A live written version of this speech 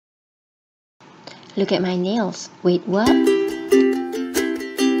Look at my nails. Wait, what?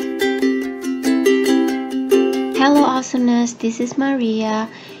 Hello Awesomeness, this is Maria,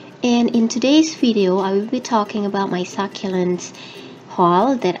 and in today's video I will be talking about my succulents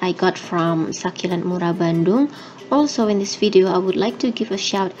haul that I got from Succulent Murah Bandung. Also in this video I would like to give a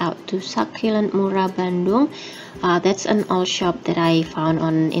shout out to Succulent Murah Bandung. That's an all shop that I found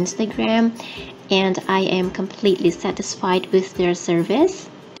on Instagram, and I am completely satisfied with their service.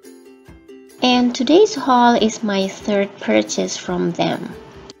 And today's haul is my third purchase from them.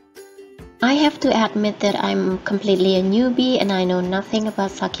 I have to admit that I'm completely a newbie and I know nothing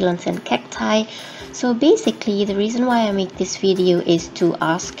about succulents and cacti. So basically the reason why I make this video is to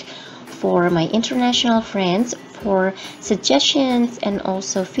ask for my international friends for suggestions and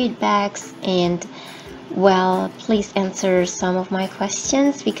also feedbacks, and well, please answer some of my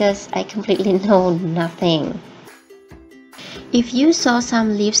questions because I completely know nothing. If you saw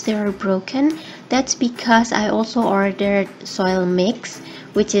some leaves that are broken, that's because I also ordered soil mix,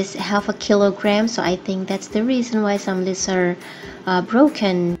 which is half a kilogram, so I think that's the reason why some leaves are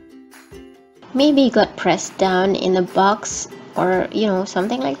broken. Maybe it got pressed down in a box or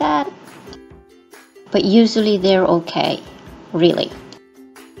something like that, but usually they're okay, really.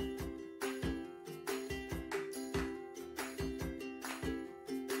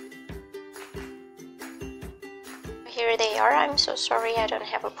 Here they are. I'm so sorry I don't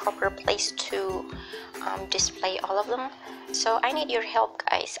have a proper place to display all of them, so I need your help,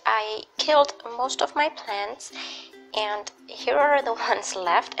 guys. I killed most of my plants and here are the ones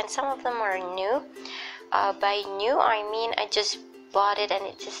left, and some of them are new. By new I mean I just bought it and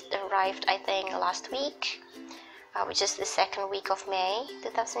it just arrived I think last week, which is the second week of May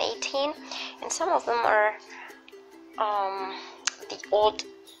 2018, and some of them are the old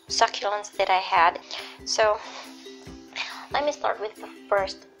succulents that I had. So let me start with the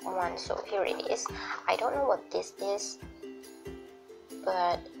first one. So here it is. I don't know what this is,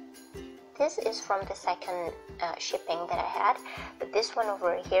 but this is from the second shipping that I had. But this one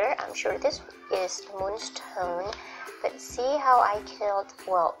over here, I'm sure this is moonstone, but see how I killed,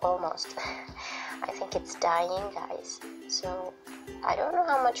 well, almost. I think it's dying, guys. So I don't know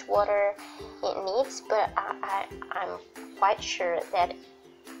how much water it needs, but I'm quite sure that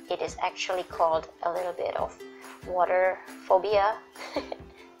it is actually called a little bit of water phobia.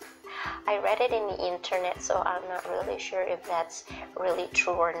 I read it in the internet, so I'm not really sure if that's really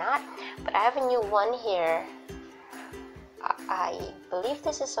true or not, but I have a new one here. I believe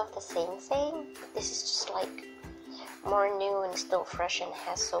this is of the same thing. This is just like more new and still fresh and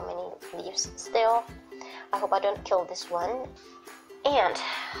has so many leaves still. I hope I don't kill this one. And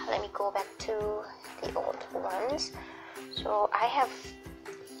let me go back to the old ones. So I have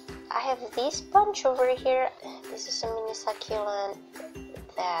this bunch over here. This is a mini succulent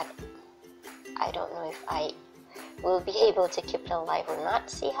that I don't know if I will be able to keep it alive or not.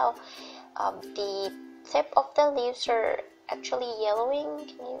 See how the tip of the leaves are actually yellowing?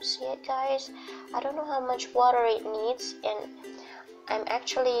 Can you see it, guys? I don't know how much water it needs, and I'm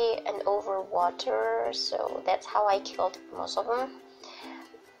actually an overwaterer, so that's how I killed most of them.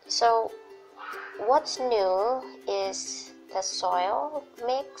 So what's new is the soil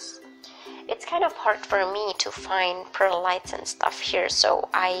mix. It's kind of hard for me to find perlites and stuff here, so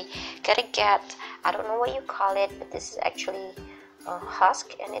I gotta get, I don't know what you call it, but this is actually a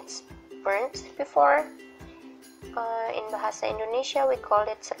husk and it's burnt before. In Bahasa Indonesia we call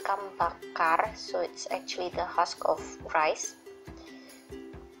it sekam bakar, so it's actually the husk of rice,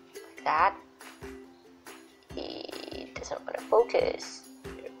 like that. It doesn't want to focus,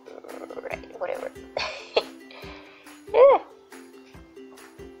 right, whatever.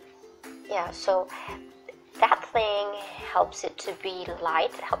 Yeah, so that thing helps it to be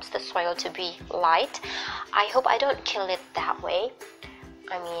light, helps the soil to be light. I hope I don't kill it that way.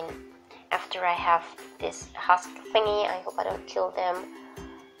 I mean, after I have this husk thingy, I hope I don't kill them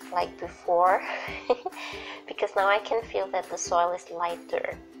like before because now I can feel that the soil is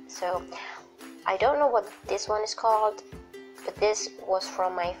lighter. So I don't know what this one is called, but this was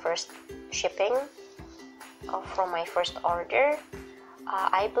from my first shipping, from my first order.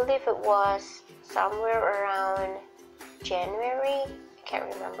 I believe it was somewhere around January, I can't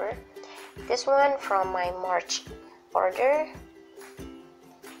remember. This one from my March order.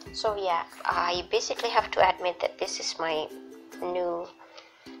 So yeah, I basically have to admit that this is my new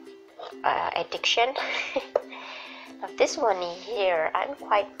addiction. Now this one here, I'm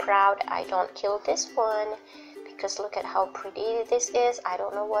quite proud I don't kill this one because look at how pretty this is. I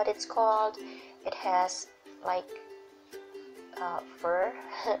don't know what it's called. It has like fur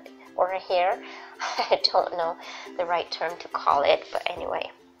or a hair. I don't know the right term to call it, but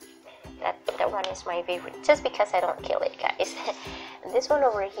anyway, that second one is my favorite, just because I don't kill it, guys. This one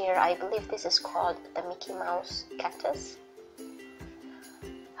over here, I believe this is called the Mickey Mouse cactus.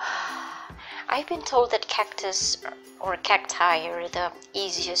 I've been told that cactus or cacti are the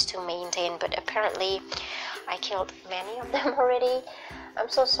easiest to maintain, but apparently I killed many of them already. I'm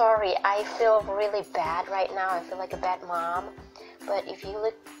so sorry. I feel really bad right now. I feel like a bad mom. But if you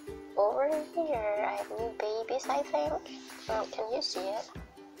look over here, I have new babies, I think. Oh, can you see it?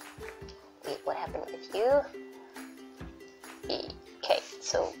 Wait, what happened with you? Okay,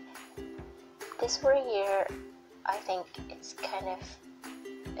 so this over here, I think it's kind of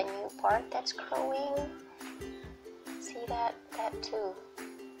a new part that's growing. See that? That too.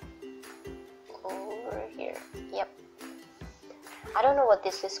 Over here. Yep. I don't know what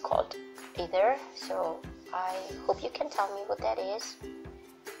this is called either, so I hope you can tell me what that is.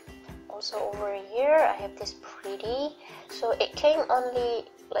 Also over here, I have this pretty. So it came only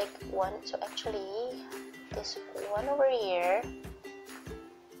like one. So actually, this one over here,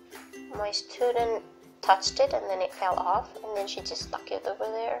 my student touched it and then it fell off, and then she just stuck it over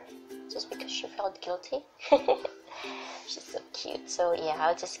there just because she felt guilty. She's so cute. So yeah,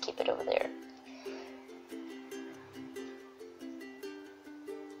 I'll just keep it over there.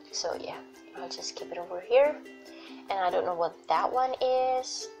 So yeah, I'll just keep it over here. And I don't know what that one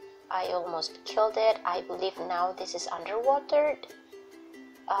is. I almost killed it. I believe now this is underwatered.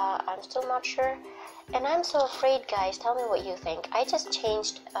 I'm still not sure. And I'm so afraid, guys. Tell me what you think. I just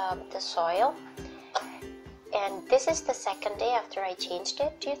changed the soil. And this is the second day after I changed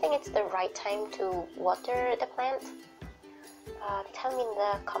it. Do you think it's the right time to water the plant? Tell me in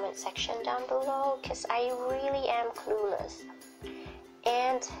the comment section down below, because I really am clueless.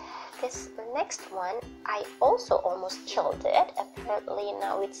 And this next one, I also almost killed it. Apparently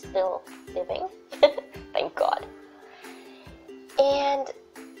now it's still living. Thank God. And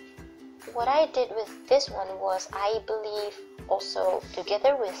what I did with this one was, I believe also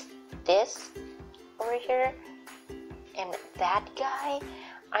together with this over here and that guy,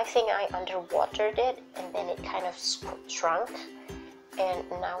 I think I underwatered it and then it kind of shrunk, and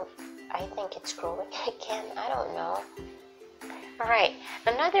now I think it's growing again. I don't know. Alright,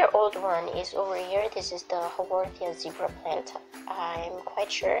 another old one is over here. This is the Haworthia zebra plant, I'm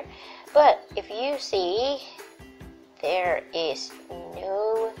quite sure. But if you see, there is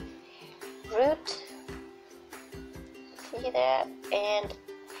no root. See that? And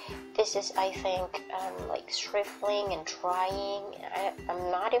this is, I think, like shriveling and drying.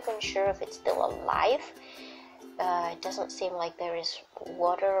 I'm not even sure if it's still alive. It doesn't seem like there is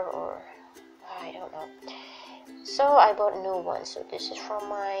water, or I don't know. So I bought new ones. So this is from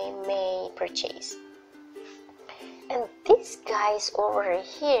my May purchase. And these guys over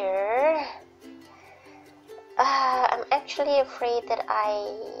here, I'm actually afraid that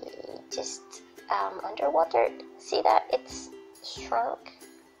I just underwatered. See that? It's shrunk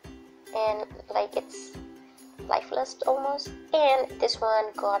and like it's lifeless almost. And this one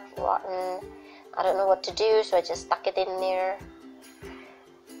got rotten. I don't know what to do, so I just stuck it in there.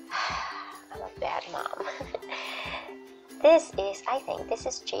 I'm a bad mom. This is, I think this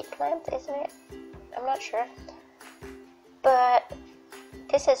is jade plant, isn't it? I'm not sure. But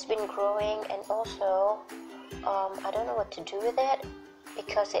this has been growing, and also I don't know what to do with it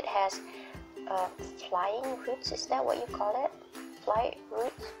because it has flying roots. Is that what you call it? Fly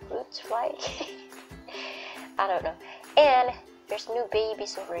roots fly? I don't know. And there's new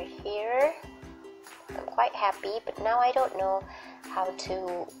babies over here. I'm quite happy, but now I don't know how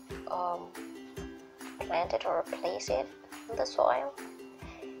to plant it or place it in the soil.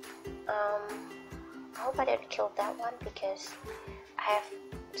 I hope I didn't kill that one because I have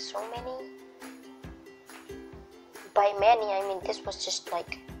so many. By many, I mean this was just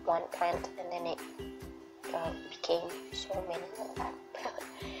like one plant, and then it became so many of that.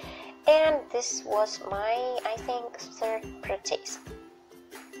 And this was my, I think, third purchase.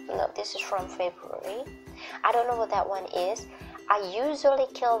 No, this is from February. I don't know what that one is. I usually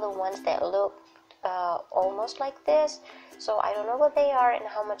kill the ones that look almost like this, so I don't know what they are and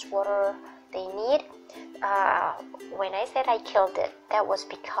how much water they need. When I said I killed it, that was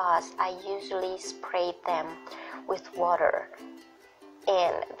because I usually sprayed them with water,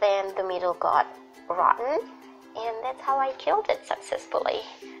 and then the middle got rotten, and that's how I killed it successfully.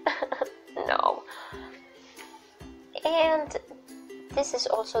 No. And this is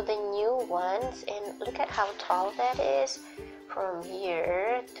also the new ones, and look at how tall that is from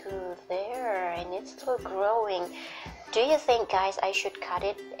here to there, and it's still growing. Do you think, guys, I should cut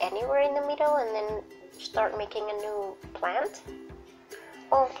it anywhere in the middle and then start making a new plant?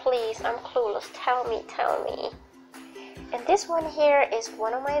 Oh please, I'm clueless. Tell me. And this one here is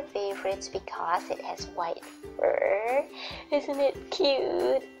one of my favorites because it has white fur. Isn't it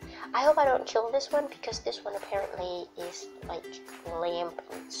cute? I hope I don't kill this one because this one apparently is like limp,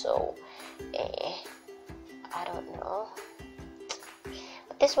 so I don't know.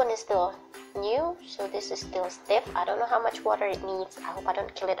 But this one is still new, so this is still stiff. I don't know how much water it needs. I hope I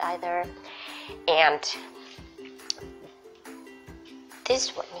don't kill it either. And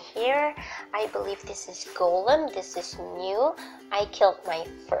this one here, I believe this is golem. This is new. I killed my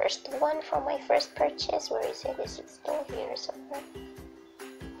first one from my first purchase. Where is it? Is it still here somewhere?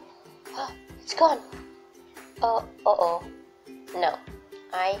 Oh, it's gone. Oh. No,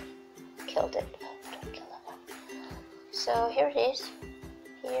 I killed it. Don't kill that one. So here it is.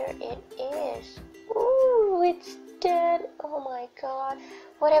 Here it is. Ooh, it's dead. Oh my god.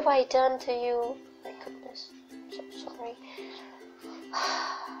 What have I done to you? My goodness. I'm so sorry.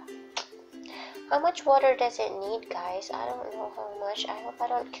 How much water does it need, guys? I don't know how much. I hope I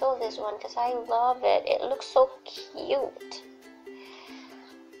don't kill this one because I love it. It looks so cute.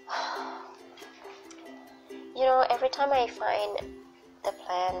 You know, every time I find the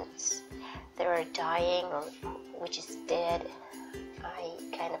plants that are dying or which is dead, I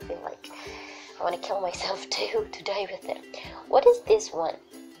kind of feel like I want to kill myself too to die with them. What is this one?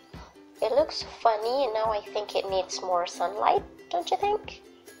 It looks funny, and now I think it needs more sunlight, don't you think?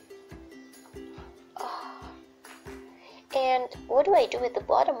 Oh. And what do I do with the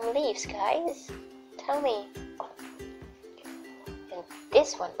bottom leaves, guys? Tell me. And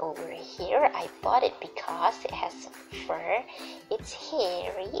this one over here, I bought it because it has some fur. It's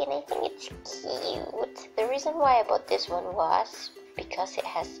hairy, and I think it's cute. The reason why I bought this one was because it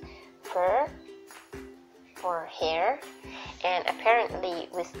has fur or hair, and apparently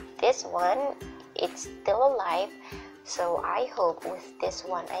with this one it's still alive, so I hope with this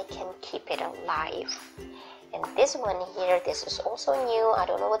one I can keep it alive. And this one here, this is also new. I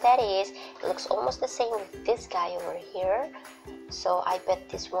don't know what that is. It looks almost the same with this guy over here, so I bet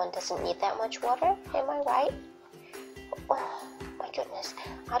this one doesn't need that much water. Am I right? Oh my goodness,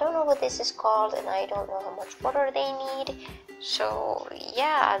 I don't know what this is called, and I don't know how much water they need. So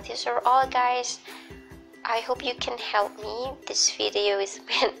yeah, these are all, guys. I hope you can help me. This video is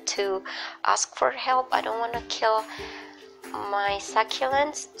meant to ask for help. I don't want to kill my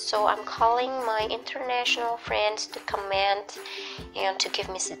succulents, so I'm calling my international friends to comment and to give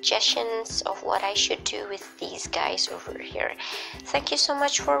me suggestions of what I should do with these guys over here. Thank you so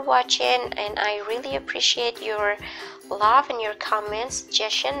much for watching, and I really appreciate your love and your comments,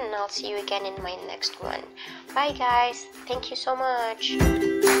 suggestion, and I'll see you again in my next one. Bye guys, thank you so much.